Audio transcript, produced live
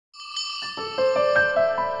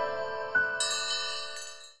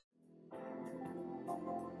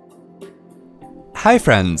Hi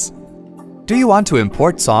friends! Do you want to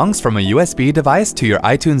import songs from a USB device to your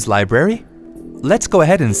iTunes library? Let's go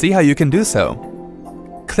ahead and see how you can do so.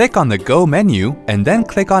 Click on the Go menu and then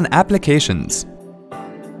click on Applications.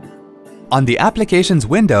 On the Applications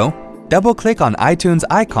window, double-click on iTunes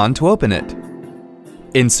icon to open it.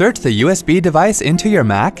 Insert the USB device into your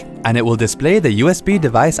Mac and it will display the USB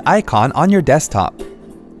device icon on your desktop.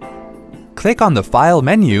 Click on the File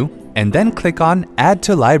menu and then click on Add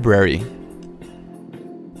to Library.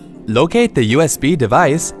 Locate the USB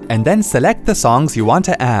device and then select the songs you want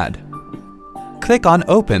to add. Click on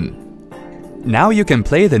Open. Now you can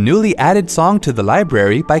play the newly added song to the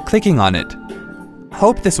library by clicking on it.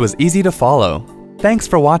 Hope this was easy to follow. Thanks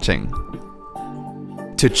for watching.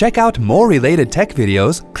 To check out more related tech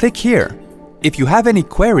videos, click here. If you have any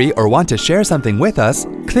query or want to share something with us,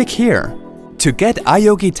 click here. To get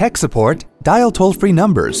iYogi tech support, dial toll-free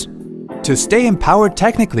numbers. To stay empowered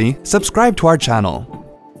technically, subscribe to our channel.